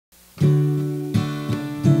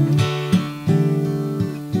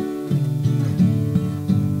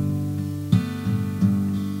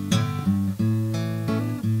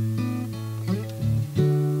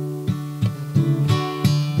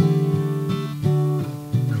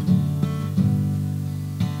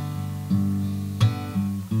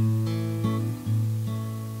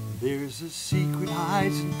secret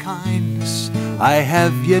hides in kindness I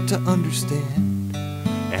have yet to understand,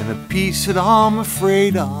 and a peace that I'm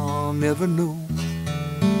afraid I'll never know.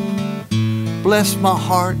 Bless my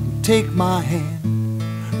heart and take my hand,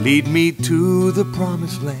 lead me to the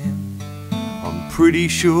promised land. I'm pretty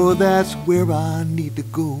sure that's where I need to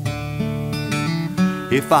go.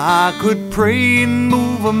 If I could pray and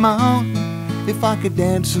move a mountain, if I could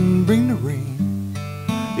dance and bring the rain,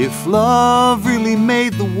 if love really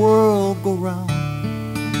made the world go round,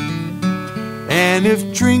 and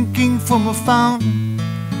if drinking from a fountain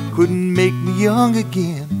couldn't make me young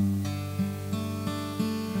again,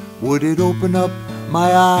 would it open up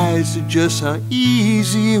my eyes to just how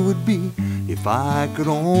easy it would be if I could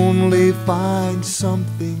only find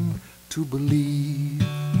something to believe?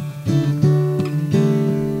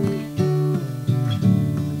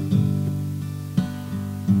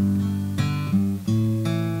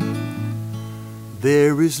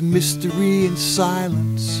 There is mystery in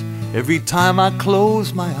silence every time I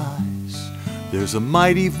close my eyes. There's a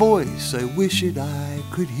mighty voice I wish that I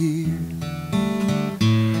could hear.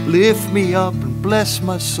 Lift me up and bless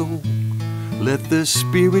my soul. Let the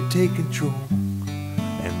Spirit take control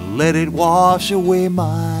and let it wash away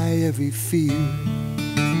my every fear.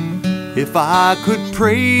 If I could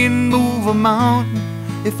pray and move a mountain,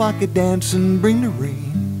 if I could dance and bring the rain,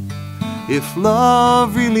 if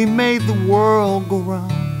love really made the world go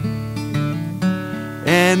round,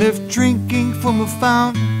 and if drinking from a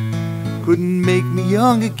fountain couldn't make me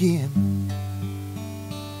young again,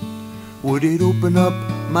 would it open up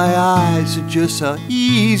my eyes to just how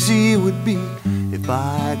easy it would be if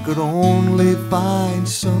I could only find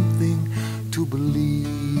something to believe?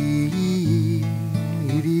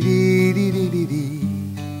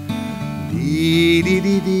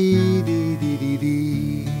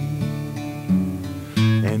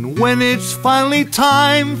 And when it's finally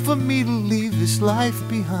time for me to leave this life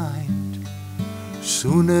behind,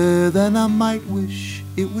 sooner than I might wish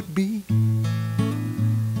it would be,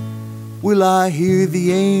 will I hear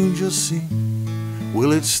the angels sing?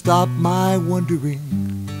 Will it stop my wondering?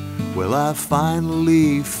 Will I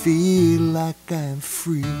finally feel like I'm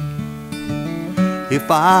free? If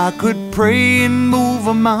I could pray and move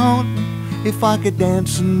a mountain, if I could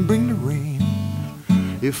dance and bring the rain,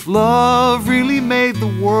 if love really made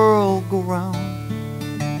the world go round,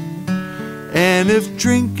 and if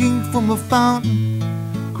drinking from a fountain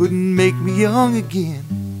couldn't make me young again,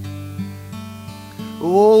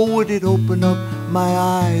 oh, would it open up my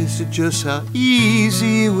eyes to just how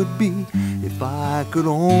easy it would be if I could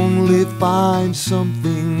only find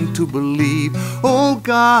something to believe? Oh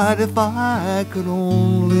God, if I could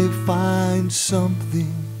only find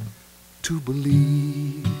something to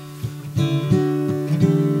believe.